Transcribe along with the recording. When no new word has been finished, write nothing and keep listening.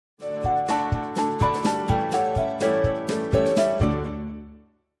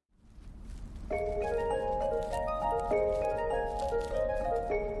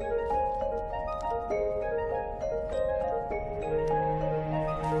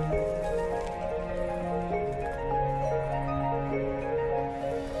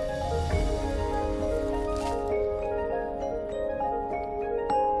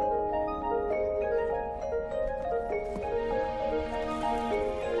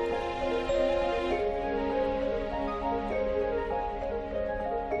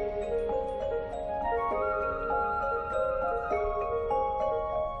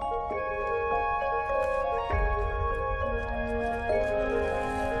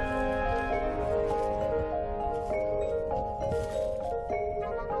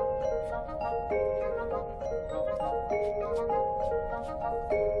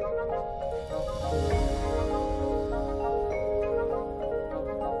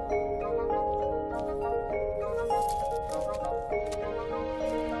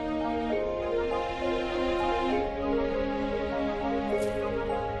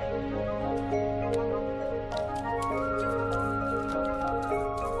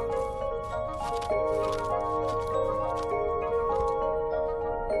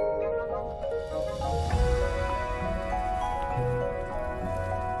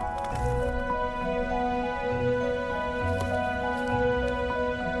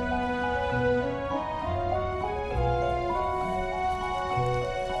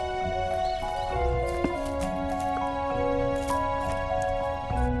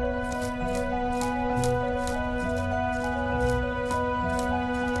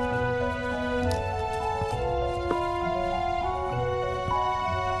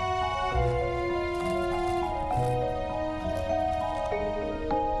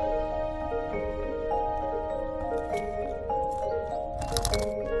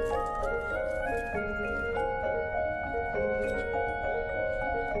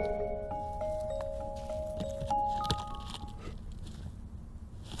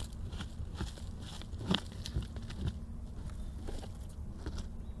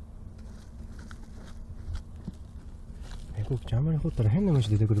猫口あんまり掘ったら変な虫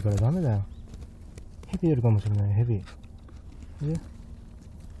出てくるからダメだよ。ヘビやるかもしれない。ヘビで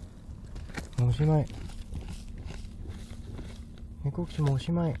おしまい。猫口もお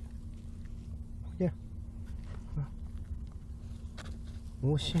しまい。で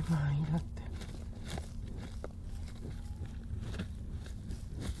おしまいだって。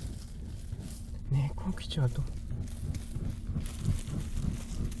猫口はど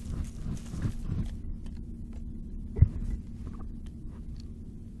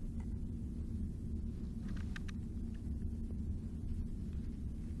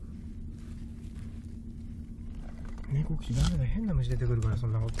猫口ダメだ。変な虫出てくるから、そ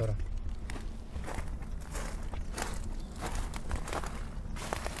んなほったら。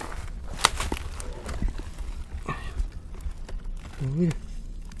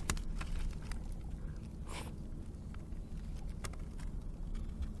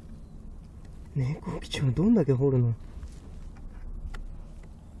猫口をどんだけ掘るの。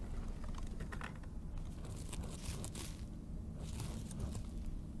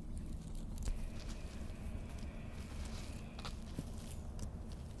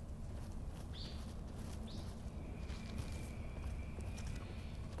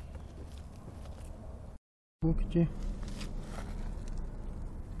猫口、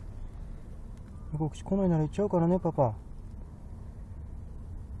猫口来ないなら行っちゃうからね、パパ。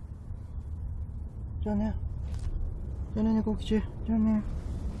じゃあね。じゃあね、猫口。じゃあね。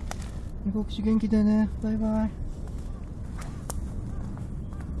猫口元気でね。バイバイ。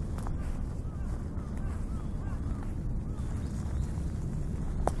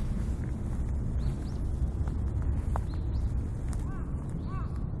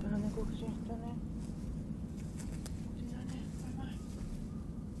じゃあね、猫口。じゃあね。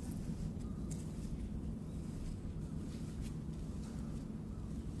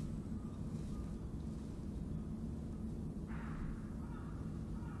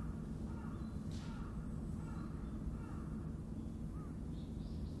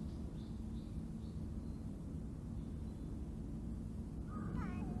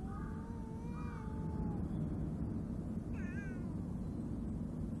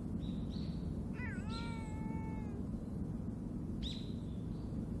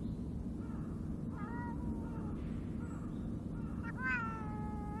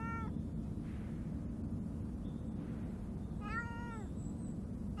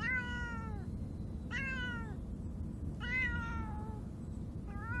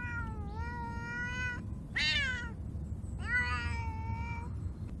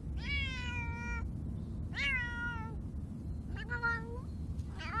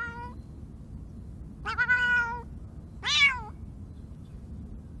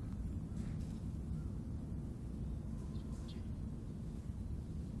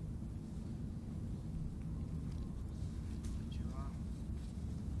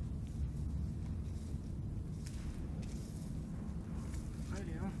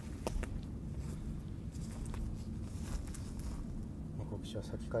猫口は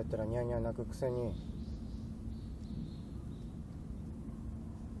先帰ったらニャーニャー泣くくせに。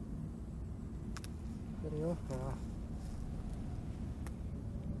出るよ。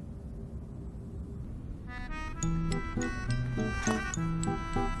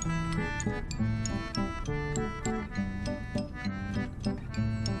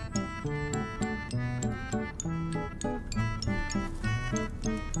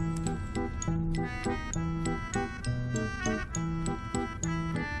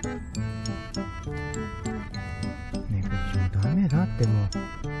ダメだってもう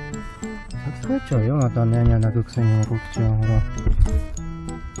先帰っちゃうよ。またニャーニャー泣くくせに猫口は。ほ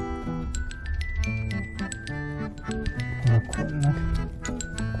らこんな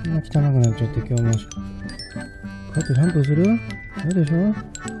汚くなっちゃって今日も。帰ってちゃんとする？そうでしょ？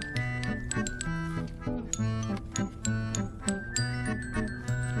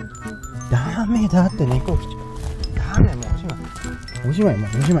ダメだって猫口。ダメ、もうおしまい。おしまい、もう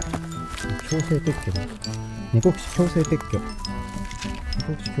おしまい。強制撤去だ。猫口強制撤去。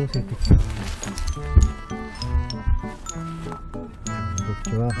猫口強制撤去。猫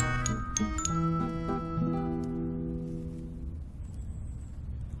口は